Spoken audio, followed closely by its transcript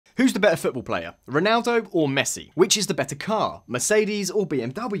Who's the better football player, Ronaldo or Messi? Which is the better car, Mercedes or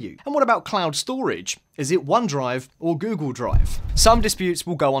BMW? And what about cloud storage? Is it OneDrive or Google Drive? Some disputes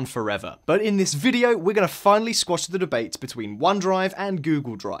will go on forever, but in this video we're going to finally squash the debate between OneDrive and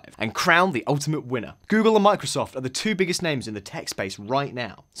Google Drive and crown the ultimate winner. Google and Microsoft are the two biggest names in the tech space right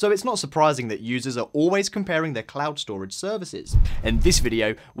now, so it's not surprising that users are always comparing their cloud storage services. In this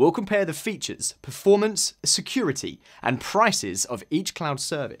video, we'll compare the features, performance, security, and prices of each cloud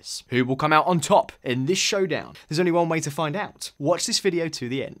service. Who will come out on top in this showdown? There's only one way to find out. Watch this video to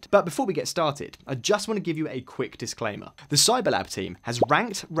the end. But before we get started, I just want to give you a quick disclaimer. The Cyberlab team has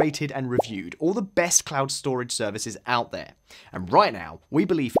ranked, rated, and reviewed all the best cloud storage services out there. And right now, we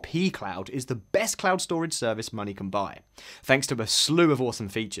believe pCloud is the best cloud storage service money can buy, thanks to a slew of awesome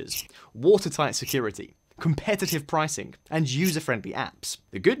features, watertight security, competitive pricing, and user-friendly apps.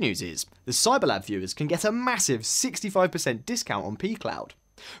 The good news is, the Cyberlab viewers can get a massive 65% discount on pCloud.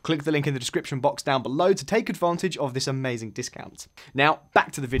 Click the link in the description box down below to take advantage of this amazing discount. Now,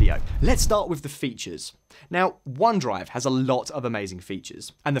 back to the video. Let's start with the features. Now, OneDrive has a lot of amazing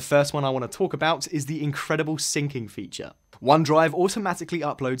features, and the first one I want to talk about is the incredible syncing feature. OneDrive automatically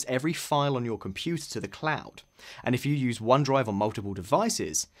uploads every file on your computer to the cloud, and if you use OneDrive on multiple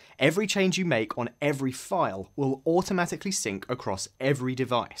devices, every change you make on every file will automatically sync across every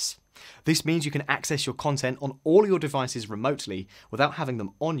device. This means you can access your content on all your devices remotely without having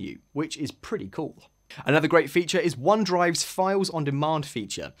them on you, which is pretty cool. Another great feature is OneDrive's Files on Demand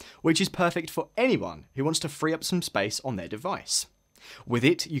feature, which is perfect for anyone who wants to free up some space on their device. With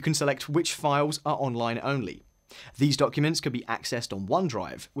it, you can select which files are online only. These documents can be accessed on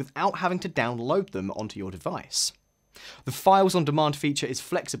OneDrive without having to download them onto your device. The Files on Demand feature is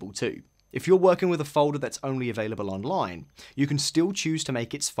flexible too. If you're working with a folder that's only available online, you can still choose to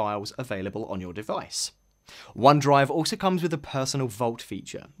make its files available on your device. OneDrive also comes with a personal vault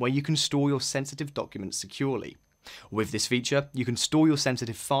feature, where you can store your sensitive documents securely. With this feature, you can store your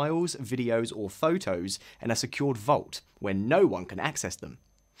sensitive files, videos, or photos in a secured vault, where no one can access them.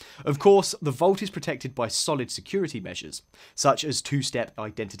 Of course, the vault is protected by solid security measures, such as two-step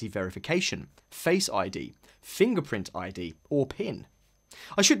identity verification, Face ID, fingerprint ID, or PIN.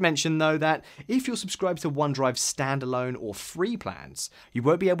 I should mention though that if you're subscribed to OneDrive's standalone or free plans, you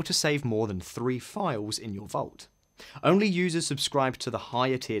won't be able to save more than 3 files in your vault. Only users subscribed to the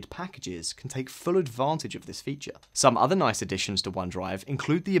higher tiered packages can take full advantage of this feature. Some other nice additions to OneDrive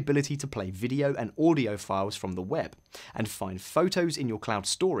include the ability to play video and audio files from the web, and find photos in your cloud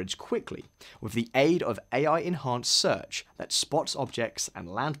storage quickly, with the aid of AI-enhanced search that spots objects and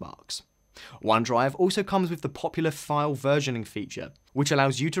landmarks. OneDrive also comes with the popular file versioning feature, which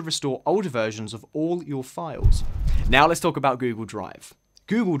allows you to restore older versions of all your files. Now let's talk about Google Drive.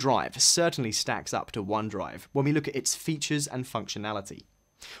 Google Drive certainly stacks up to OneDrive when we look at its features and functionality.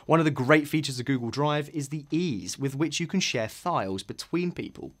 One of the great features of Google Drive is the ease with which you can share files between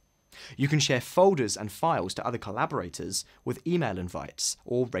people. You can share folders and files to other collaborators with email invites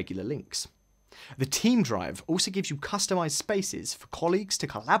or regular links. The Team Drive also gives you customized spaces for colleagues to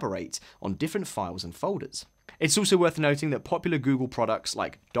collaborate on different files and folders. It's also worth noting that popular Google products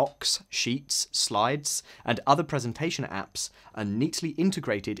like Docs, Sheets, Slides, and other presentation apps are neatly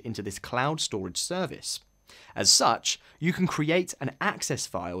integrated into this cloud storage service. As such, you can create and access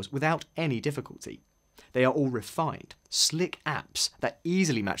files without any difficulty. They are all refined, slick apps that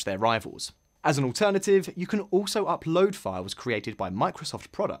easily match their rivals. As an alternative, you can also upload files created by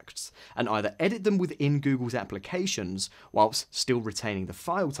Microsoft products and either edit them within Google's applications whilst still retaining the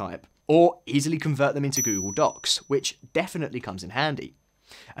file type, or easily convert them into Google Docs, which definitely comes in handy.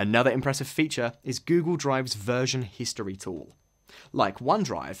 Another impressive feature is Google Drive's version history tool. Like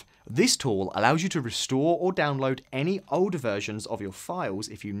OneDrive, this tool allows you to restore or download any older versions of your files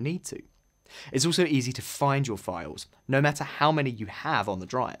if you need to. It's also easy to find your files, no matter how many you have on the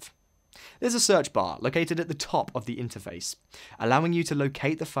drive. There's a search bar located at the top of the interface, allowing you to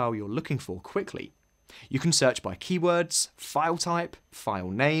locate the file you're looking for quickly. You can search by keywords, file type, file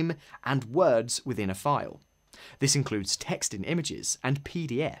name, and words within a file. This includes text in images and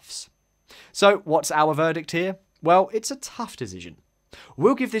PDFs. So what's our verdict here? Well, it's a tough decision.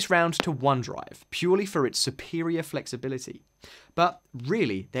 We'll give this round to OneDrive, purely for its superior flexibility. But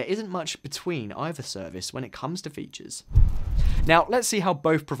really, there isn't much between either service when it comes to features. Now, let's see how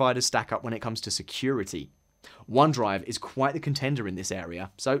both providers stack up when it comes to security. OneDrive is quite the contender in this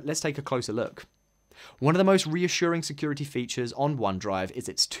area, so let's take a closer look. One of the most reassuring security features on OneDrive is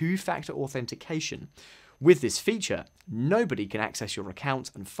its two-factor authentication. With this feature, nobody can access your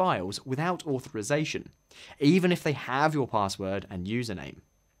account and files without authorization, even if they have your password and username.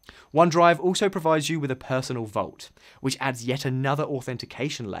 OneDrive also provides you with a personal vault, which adds yet another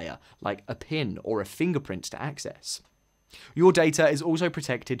authentication layer, like a PIN or a fingerprint to access. Your data is also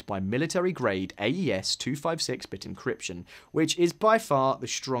protected by military-grade AES 256-bit encryption, which is by far the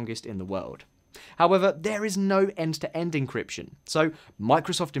strongest in the world. However, there is no end-to-end encryption, so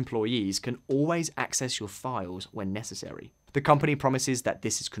Microsoft employees can always access your files when necessary. The company promises that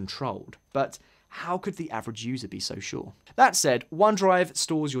this is controlled, but how could the average user be so sure? That said, OneDrive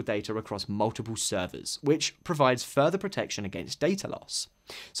stores your data across multiple servers, which provides further protection against data loss.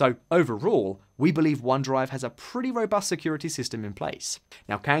 So overall, we believe OneDrive has a pretty robust security system in place.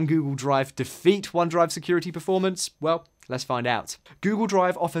 Now, can Google Drive defeat OneDrive security performance? Well, let's find out. Google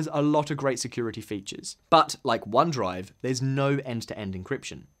Drive offers a lot of great security features, but like OneDrive, there's no end-to-end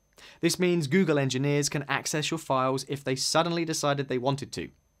encryption. This means Google engineers can access your files if they suddenly decided they wanted to.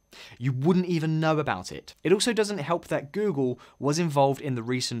 You wouldn't even know about it. It also doesn't help that Google was involved in the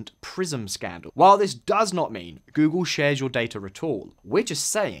recent Prism scandal. While this does not mean Google shares your data at all, we're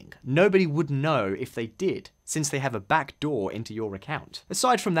just saying nobody would know if they did, since they have a back door into your account.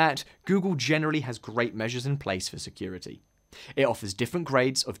 Aside from that, Google generally has great measures in place for security. It offers different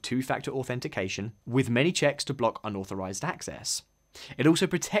grades of two-factor authentication, with many checks to block unauthorized access. It also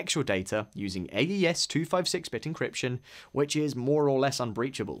protects your data using AES 256-bit encryption, which is more or less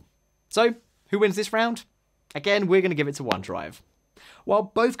unbreachable. So, who wins this round? Again, we're going to give it to OneDrive. While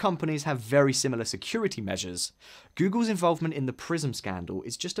both companies have very similar security measures, Google's involvement in the Prism scandal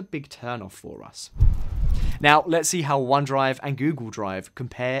is just a big turnoff for us. Now, let's see how OneDrive and Google Drive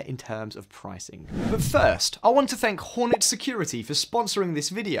compare in terms of pricing. But first, I want to thank Hornet Security for sponsoring this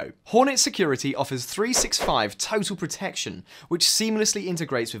video. Hornet Security offers 365 total protection, which seamlessly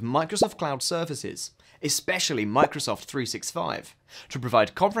integrates with Microsoft Cloud services, especially Microsoft 365, to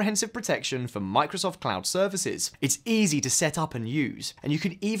provide comprehensive protection for Microsoft Cloud services. It's easy to set up and use, and you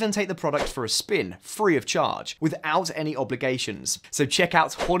can even take the product for a spin, free of charge, without any obligations. So check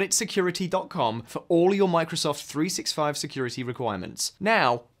out hornetsecurity.com for all your Microsoft 365 security requirements.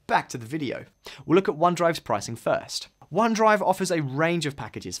 Now, back to the video. We'll look at OneDrive's pricing first. OneDrive offers a range of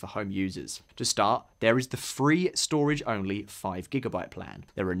packages for home users. To start, there is the free storage-only 5GB plan.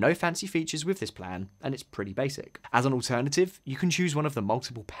 There are no fancy features with this plan, and it's pretty basic. As an alternative, you can choose one of the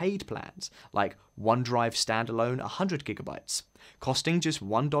multiple paid plans, like OneDrive Standalone 100GB, costing just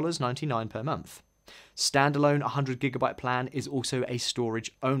 $1.99 per month. Standalone 100GB plan is also a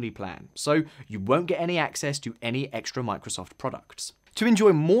storage-only plan, so you won't get any access to any extra Microsoft products. To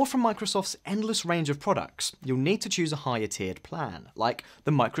enjoy more from Microsoft's endless range of products, you'll need to choose a higher tiered plan, like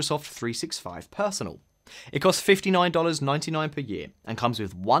the Microsoft 365 Personal. It costs $59.99 per year and comes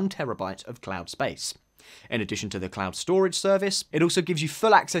with 1 TB of cloud space. In addition to the cloud storage service, it also gives you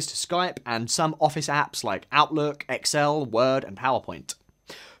full access to Skype and some Office apps like Outlook, Excel, Word, and PowerPoint.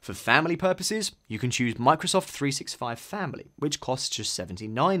 For family purposes, you can choose Microsoft 365 Family, which costs just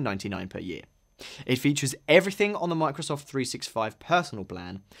 $79.99 per year. It features everything on the Microsoft 365 Personal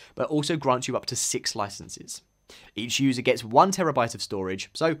plan, but also grants you up to 6 licenses. Each user gets 1 TB of storage,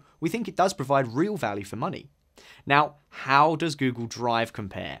 so we think it does provide real value for money. Now, how does Google Drive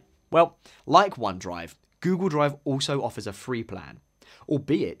compare? Well, like OneDrive, Google Drive also offers a free plan,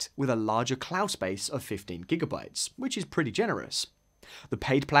 albeit with a larger cloud space of 15GB, which is pretty generous. The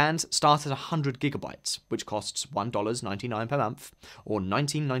paid plans start at 100GB, which costs $1.99 per month, or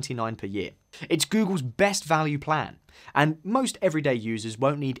 $19.99 per year. It's Google's best value plan, and most everyday users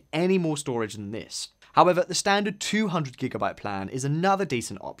won't need any more storage than this. However, the standard 200GB plan is another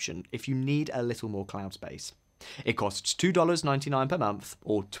decent option if you need a little more cloud space. It costs $2.99 per month,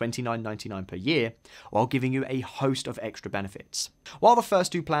 or $29.99 per year, while giving you a host of extra benefits. While the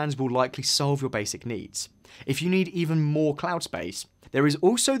first 2 plans will likely solve your basic needs, if you need even more cloud space, there is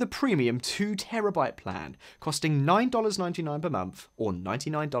also the premium 2 TB plan, costing $9.99 per month, or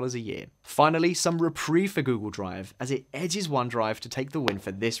 $99 a year. Finally, some reprieve for Google Drive, as it edges OneDrive to take the win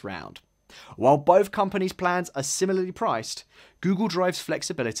for this round. While both companies' plans are similarly priced, Google Drive's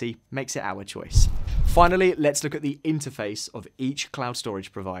flexibility makes it our choice. Finally, let's look at the interface of each cloud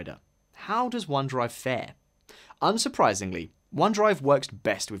storage provider. How does OneDrive fare? Unsurprisingly, OneDrive works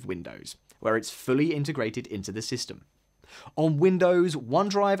best with Windows, where it's fully integrated into the system. On Windows,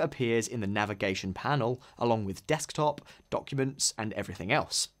 OneDrive appears in the navigation panel along with desktop, documents, and everything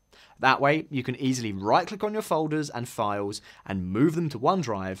else. That way, you can easily right-click on your folders and files and move them to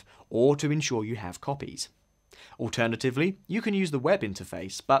OneDrive, or to ensure you have copies. Alternatively, you can use the web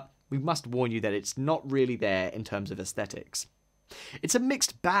interface, but we must warn you that it's not really there in terms of aesthetics. It's a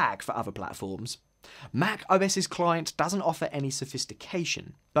mixed bag for other platforms. Mac OS's client doesn't offer any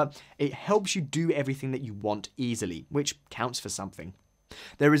sophistication, but it helps you do everything that you want easily, which counts for something.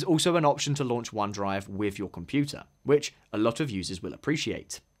 There is also an option to launch OneDrive with your computer, which a lot of users will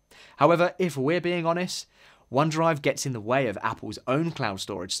appreciate. However, if we're being honest, OneDrive gets in the way of Apple's own cloud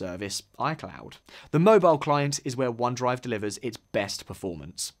storage service, iCloud. The mobile client is where OneDrive delivers its best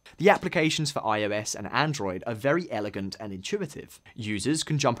performance. The applications for iOS and Android are very elegant and intuitive. Users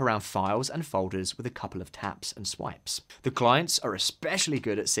can jump around files and folders with a couple of taps and swipes. The clients are especially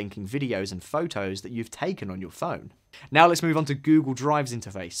good at syncing videos and photos that you've taken on your phone. Now let's move on to Google Drive's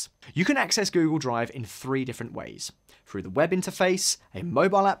interface. You can access Google Drive in 3 different ways: through the web interface, a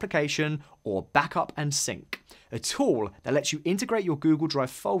mobile application, or backup and sync, a tool that lets you integrate your Google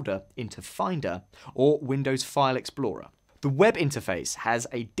Drive folder into Finder or Windows File Explorer. The web interface has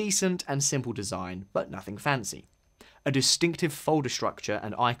a decent and simple design, but nothing fancy. A distinctive folder structure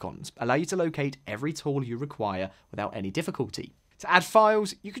and icons allow you to locate every tool you require without any difficulty. To add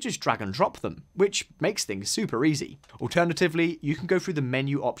files, you can just drag and drop them, which makes things super easy. Alternatively, you can go through the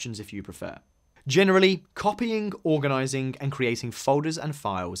menu options if you prefer. Generally, copying, organizing, and creating folders and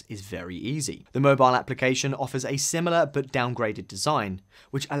files is very easy. The mobile application offers a similar but downgraded design,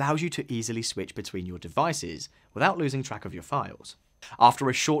 which allows you to easily switch between your devices without losing track of your files. After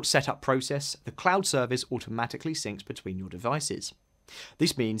a short setup process, the cloud service automatically syncs between your devices.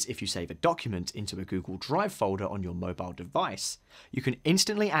 This means if you save a document into a Google Drive folder on your mobile device, you can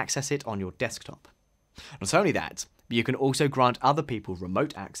instantly access it on your desktop. Not only that, but you can also grant other people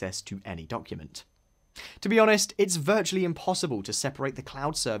remote access to any document. To be honest, it's virtually impossible to separate the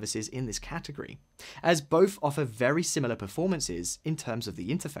cloud services in this category, as both offer very similar performances in terms of the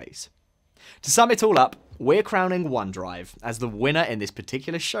interface. To sum it all up, we're crowning OneDrive as the winner in this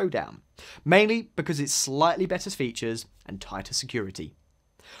particular showdown, mainly because it's slightly better features and tighter security.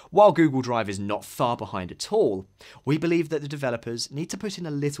 While Google Drive is not far behind at all, we believe that the developers need to put in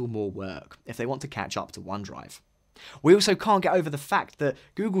a little more work if they want to catch up to OneDrive. We also can't get over the fact that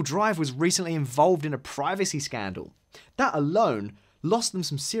Google Drive was recently involved in a privacy scandal. That alone lost them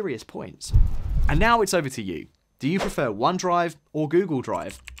some serious points. And now it's over to you. Do you prefer OneDrive or Google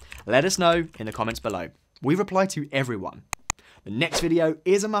Drive? Let us know in the comments below. We reply to everyone. The next video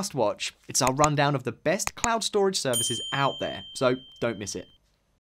is a must watch. It's our rundown of the best cloud storage services out there, so don't miss it.